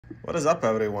What is up,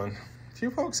 everyone? A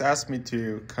few folks asked me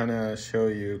to kind of show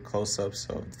you close-ups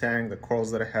of the tank, the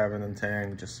corals that I have in the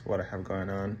tank, just what I have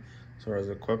going on as far as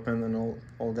equipment and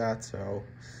all that. So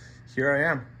here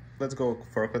I am. Let's go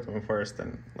for equipment first,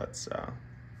 and let's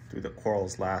do the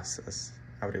corals last, as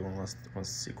everyone wants to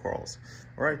see corals.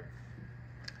 All right,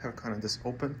 have kind of this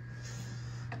open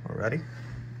already.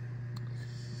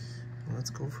 Let's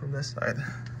go from this side.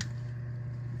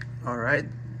 All right.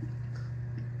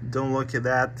 Don't look at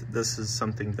that. This is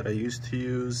something that I used to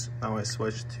use. Now I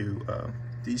switched to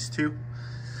these two.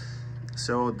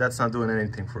 So that's not doing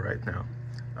anything for right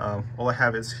now. All I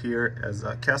have is here as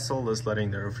a Kessel is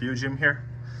letting the refugium here.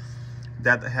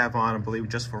 That I have on, I believe,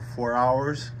 just for 4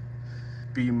 hours.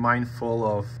 Be mindful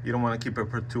of, you don't want to keep it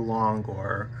for too long,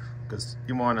 or because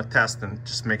you want to test and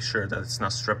just make sure that it's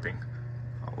not stripping.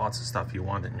 Lots of stuff you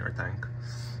want in your tank.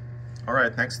 All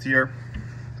right, next here,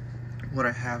 what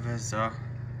I have is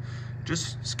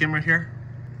just skimmer here,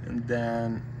 and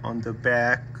then on the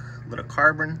back little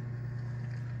carbon.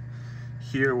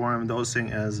 Here what I'm dosing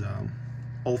is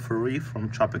Reef from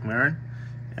Tropic Marine,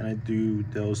 and I do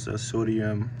dose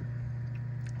sodium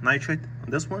nitrate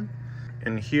on this one.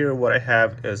 And here what I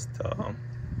have is the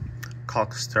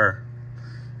caulk stir.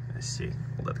 I see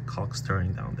all that caulk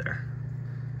stirring down there.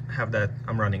 I have that,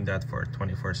 I'm running that for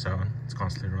 24/7. It's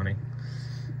constantly running.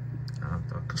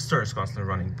 The stir is constantly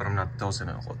running, but I'm not dosing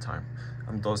it all the time.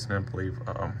 I'm dosing it, I believe,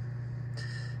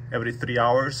 every 3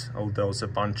 hours. I'll dose a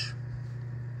bunch.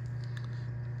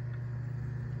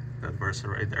 That Versa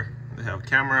right there. They have a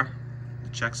camera, the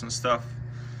checks and stuff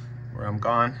where I'm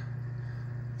gone.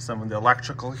 Some of the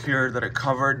electrical here that I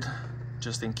covered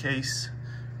just in case.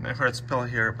 And I heard spill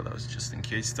here, but that was just in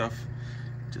case stuff.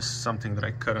 Just something that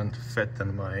I couldn't fit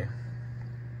in my,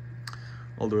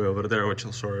 all the way over there, which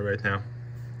I'll show you right now.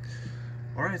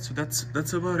 All right, so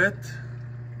that's about it.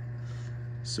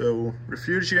 So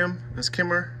refugium, a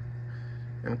skimmer,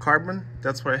 and carbon.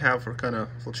 That's what I have for kind of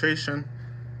filtration.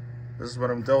 This is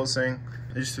what I'm dosing.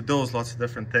 I used to dose lots of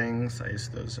different things. I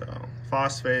used to dose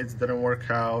phosphates, didn't work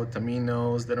out.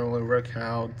 Aminos, didn't really work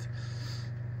out.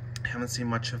 I haven't seen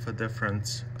much of a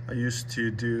difference. I used to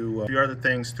do a few other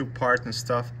things, 2-part and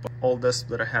stuff, but all this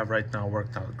that I have right now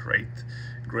worked out great.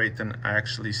 And I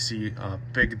actually see a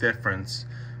big difference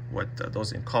with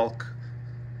dosing caulk,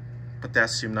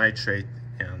 potassium nitrate,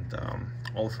 and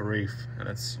Reef, and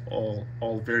it's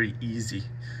all very easy.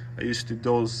 I used to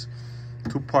dose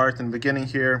 2-part in the beginning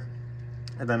here,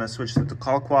 and then I switched it to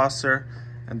kalkwasser,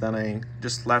 and then I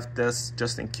just left this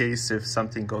just in case if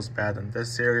something goes bad in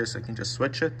this area, so I can just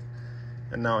switch it.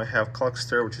 And now I have caulk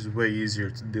stir, which is way easier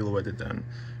to deal with it than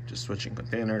just switching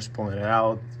containers, pulling it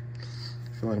out,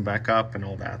 filling it back up, and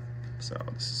all that. So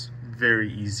this is very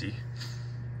easy.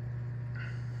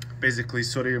 Basically,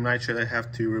 sodium nitrate I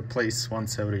have to replace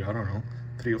once every, I don't know,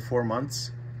 3 or 4 months,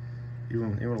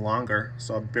 even longer.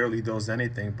 So I barely dose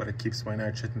anything, but it keeps my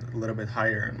nitrate a little bit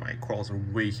higher, and my corals are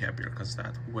way happier because of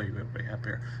that, way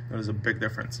happier. There's a big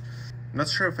difference. I'm not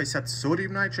sure if I said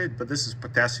sodium nitrate, but this is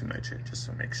potassium nitrate, just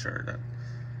to make sure that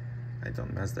I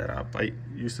don't mess that up. I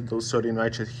used to dose sodium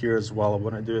nitrate here as well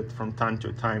when I do it from time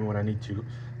to time when I need to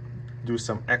do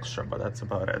some extra, but that's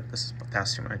about it. This is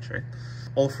potassium nitrate.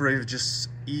 Reef is just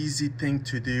easy thing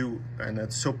to do, and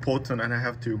it's so potent, and I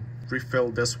have to refill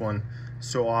this one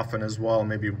so often as well,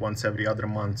 maybe once every other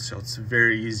month. So it's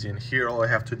very easy. And here all I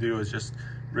have to do is just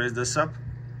raise this up,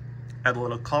 add a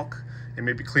little caulk, and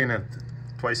maybe clean it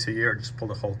twice a year, just pull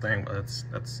the whole thing. But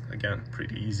that's again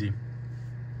pretty easy.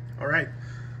 All right,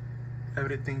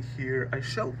 everything here I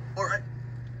show. All right,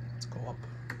 let's go up.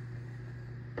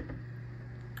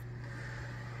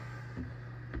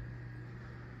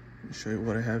 Show you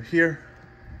what I have here.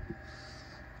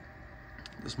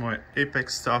 This is my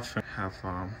Apex stuff. I have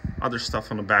other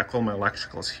stuff on the back. All my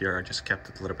electricals here. I just kept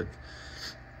it a little bit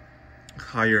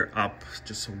higher up,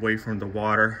 just away from the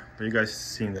water. But you guys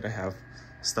seen that I have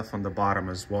stuff on the bottom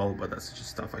as well, but that's just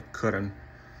stuff I couldn't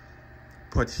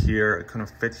put here. I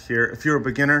couldn't fit here. If you're a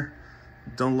beginner,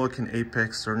 don't look in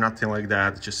Apex or nothing like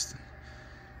that. Just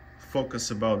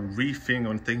focus about reefing,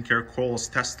 on taking care of corals,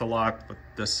 test a lot, but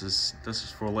this is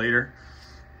for later.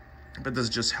 But this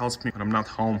just helps me when I'm not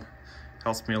home. It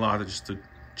helps me a lot just to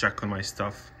check on my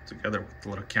stuff together with the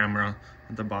little camera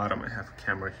at the bottom. I have a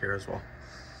camera here as well.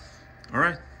 All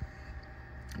right,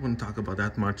 I wouldn't talk about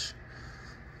that much.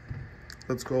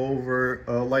 Let's go over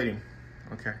lighting.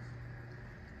 Okay,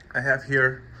 I have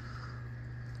here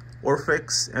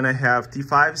Orphix and I have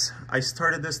T5s. I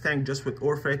started this tank just with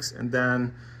Orphix, and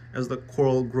then as the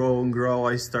coral grow and grow,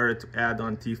 I started to add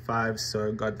on T5s. So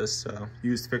I got this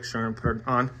used fixture and put it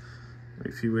on a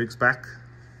few weeks back.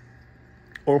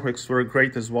 hooks were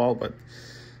great as well, but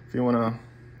if you want to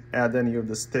add any of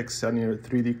the sticks, any of the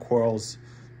 3D corals,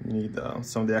 you need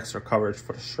some of the extra coverage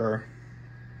for sure.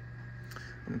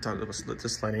 I'm talking about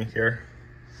this lighting here.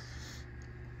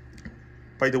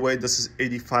 By the way, this is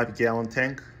 85-gallon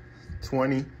tank,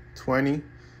 20, 20,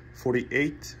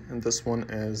 48, and this one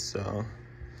is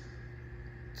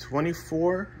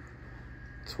 24,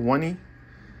 20,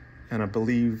 and I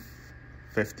believe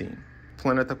 15.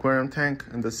 Planet aquarium tank,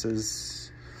 and this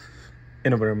is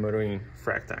Innovative Marine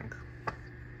frag tank.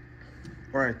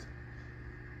 All right,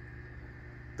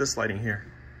 this lighting here.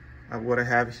 What I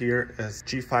have here is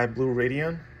G5 Blue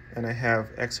Radion, and I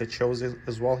have XHOs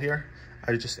as well here.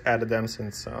 I just added them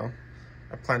since I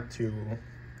plan to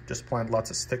just plant lots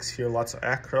of sticks here, lots of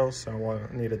acros, so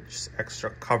I needed just extra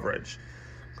coverage.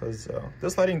 Because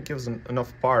this lighting gives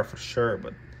enough bar for sure,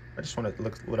 but I just wanted a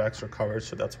little extra coverage,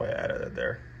 so that's why I added it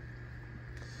there.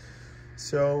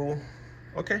 So,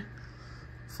 okay.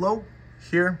 Flow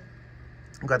here.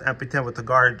 I've got MP10 with the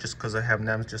guard just because I have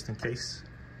NEMs just in case.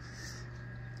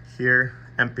 Here,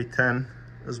 MP10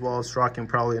 as well as rocking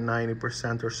probably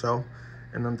 90% or so.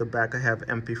 And on the back I have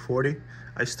MP40.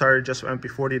 I started just with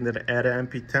MP40 and then added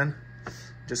MP10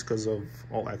 just because of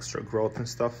all extra growth and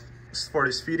stuff. As far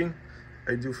as feeding,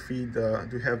 I do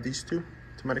have these two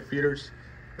automatic feeders.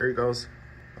 There it goes.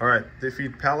 All right, they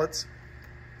feed pellets.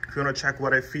 If you want to check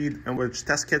what I feed and which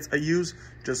test kits I use,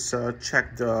 just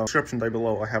check the description down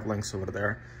below. I have links over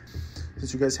there.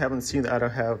 Since you guys haven't seen that, I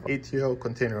don't have ATO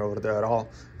container over there at all.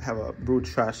 I have a brood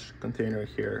trash container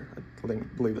here. I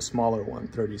believe the smaller one,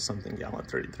 30-something gallon,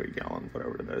 33 gallon,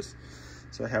 whatever it is.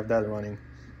 So I have that running.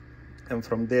 And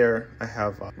from there, I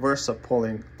have Versa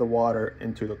pulling the water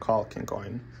into the caulk and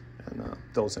going and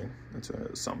dosing into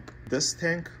the sump. This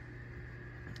tank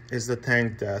is the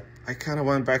tank that I kind of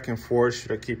went back and forth.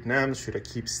 Should I keep NEMs? Should I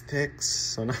keep sticks?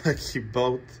 So now I keep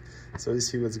both. So you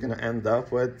see what's gonna end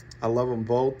up with. I love them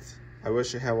both. I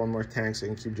wish I had one more tank so I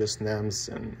can keep just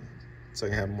NEMs and so I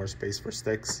can have more space for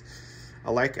sticks. I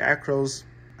like acros.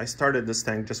 I started this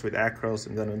tank just with acros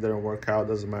and then it didn't work out.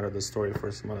 Doesn't matter the story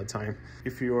for some other time.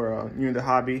 If you're new in the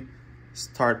hobby,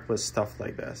 start with stuff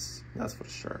like this. That's for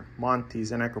sure.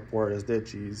 Montes, Anacroporas,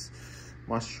 Digis,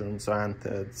 mushrooms,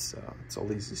 antids. It's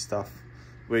all easy stuff.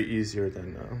 Way easier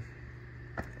than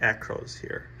acros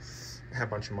here. I have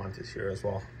a bunch of Montes here as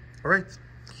well. All right.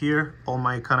 Here, all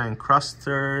my kind of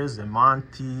encrusters and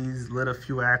Montes, little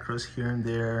few acros here and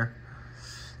there.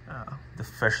 The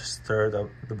fish stirred up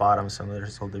the bottom, so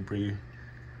there's all debris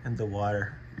in the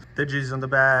water. Digis on the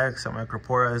back, some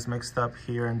Acroporas mixed up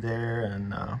here and there, and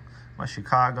my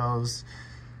Chicagos.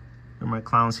 And my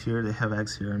clowns here, they have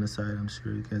eggs here on the side. I'm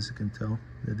sure you guys can tell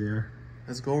they're there.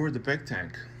 Let's go over the big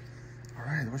tank. All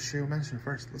right, what should I mention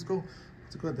first? Let's go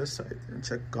on this side and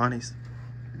check Gonnies.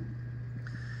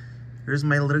 Here's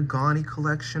my little Gonnie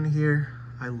collection here.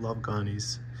 I love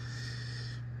Gonnies.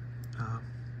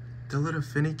 They're a little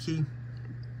finicky.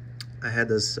 I had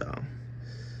this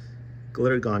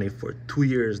glitter Gonnie for 2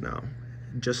 years now.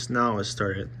 Just now I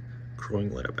started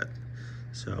growing a little bit.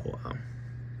 So,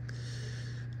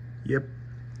 yep,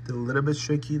 they're a little bit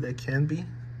tricky, they can be.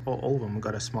 All of them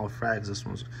got a small frags. This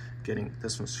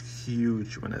one's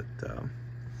huge when it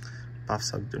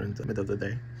puffs up during the middle of the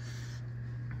day.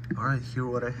 All right, here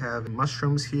what I have,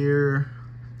 mushrooms here.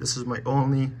 This is my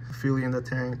only affiliate in the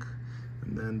tank.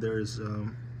 And then there's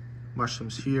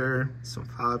mushrooms here, some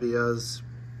Favias,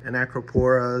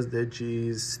 Anacroporas,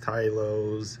 Digis,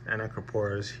 Tylos,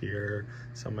 Anacroporas here,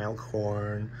 some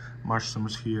elkhorn,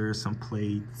 mushrooms here, some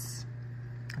plates.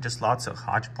 Just lots of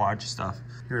hodgepodge stuff.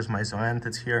 Here's my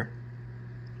zoanthids here.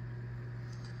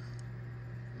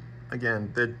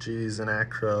 Again, Digis and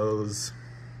acros.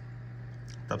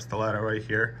 Substellata right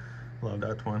here. Love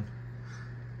that one.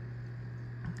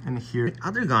 And here,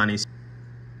 other Gonnies.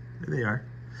 There they are.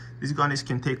 These Gonnies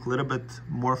can take a little bit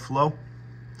more flow.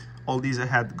 All these I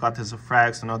had got as a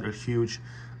frags, so now they're huge.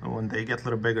 And when they get a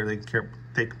little bigger, they can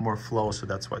take more flow, so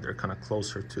that's why they're kind of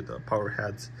closer to the power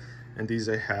heads. And these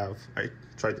I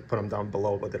tried to put them down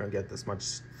below, but they don't get as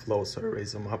much flow, so I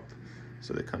raise them up.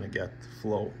 So they kind of get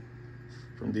flow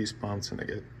from these pumps and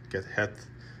they get hit.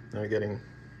 They're getting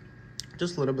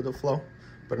just a little bit of flow,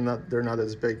 but they're not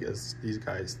as big as these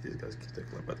guys. These guys can take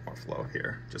a little bit more flow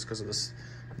here just because of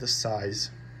the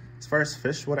size. As far as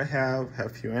fish, what I have a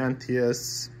few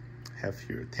Antias, have a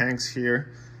few tanks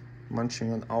here,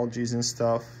 munching on algae and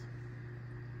stuff.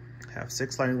 Have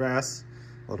 6-line wrasse,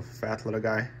 a little fat little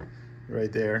guy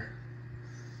right there.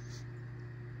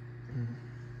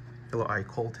 A little eye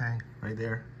coal tank right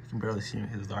there. You can barely see him,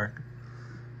 it's dark.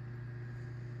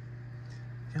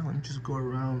 Yeah, let me just go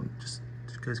around, just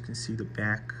so you guys can see the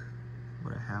back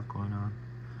what I have going on.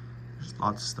 There's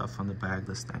lots of stuff on the back.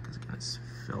 This tank is again, it's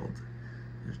filled.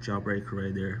 There's jawbreaker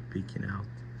right there peeking out.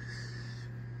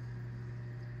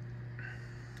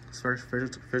 As far as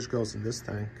fish goes in this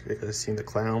tank, you guys seen the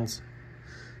clowns.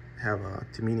 I have a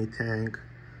Timini tank.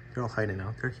 They're all hiding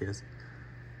out. There he is.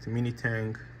 Timini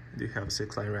tank. I do have a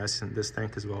 6-line rest in this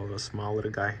tank as well. A small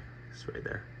little guy. It's right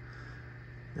there.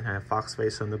 Then I have fox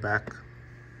face on the back.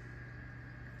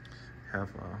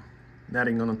 Have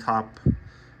netting on the top.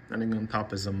 Netting on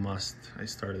top is a must. I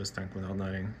started this tank without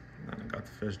netting, and then I got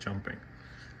the fish jumping.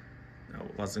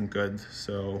 That wasn't good,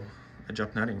 so I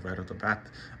jumped netting right off the bat.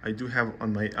 I do have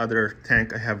on my other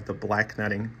tank, I have the black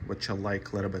netting, which I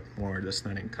like a little bit more. This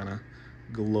netting kind of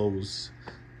glows.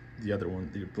 The other one,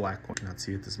 the black one, cannot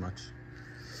see it as much.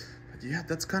 But yeah,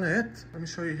 that's kind of it. Let me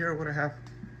show you here what I have.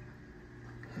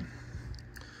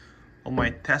 All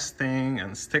my testing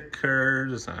and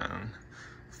stickers and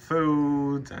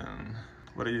food and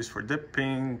what I use for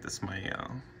dipping. That's my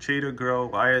Cheetah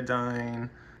Grow, iodine,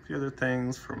 a few other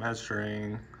things for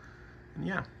measuring. And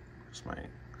yeah, there's my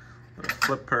little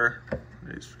flipper.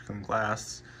 I use freaking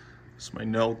glass. There's my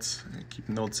notes. I keep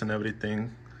notes and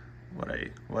everything.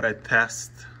 What I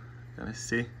test. And I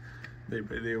see day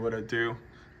by day what I do.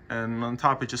 And on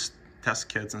top, it's just test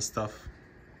kits and stuff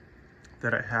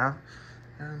that I have.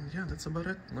 And yeah, that's about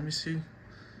it. Let me see.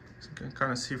 So you can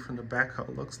kind of see from the back how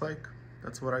it looks like.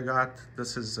 That's what I got.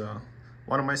 This is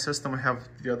one of my system. I have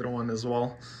the other one as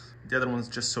well. The other one's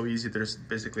just so easy. There's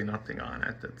basically nothing on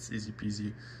it. It's easy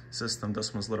peasy system.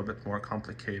 This one's a little bit more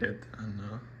complicated. And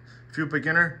if you're a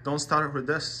beginner, don't start with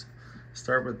this.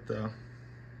 Start with the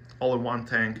all-in-one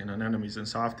tank and anemones and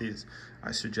softies.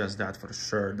 I suggest that for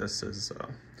sure. This is a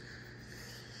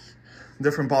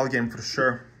different ball game for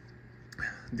sure.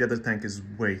 The other tank is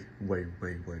way more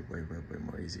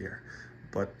easier.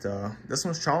 But this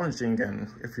one's challenging, and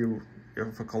if you're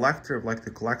a collector, like to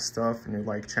collect stuff and you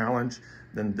like challenge,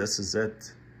 then this is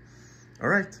it. All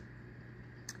right.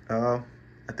 I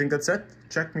think that's it.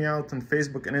 Check me out on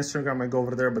Facebook and Instagram. I go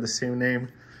over there by the same name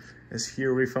as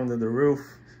here, Reef Under the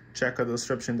Roof. Check out the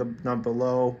description down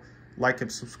below. Like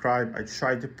and subscribe. I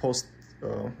try to post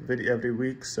video every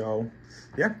week, so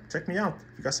yeah, check me out.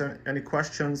 If you guys have any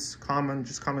questions,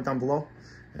 just comment down below,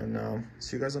 and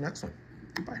see you guys on the next one.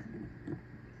 Bye.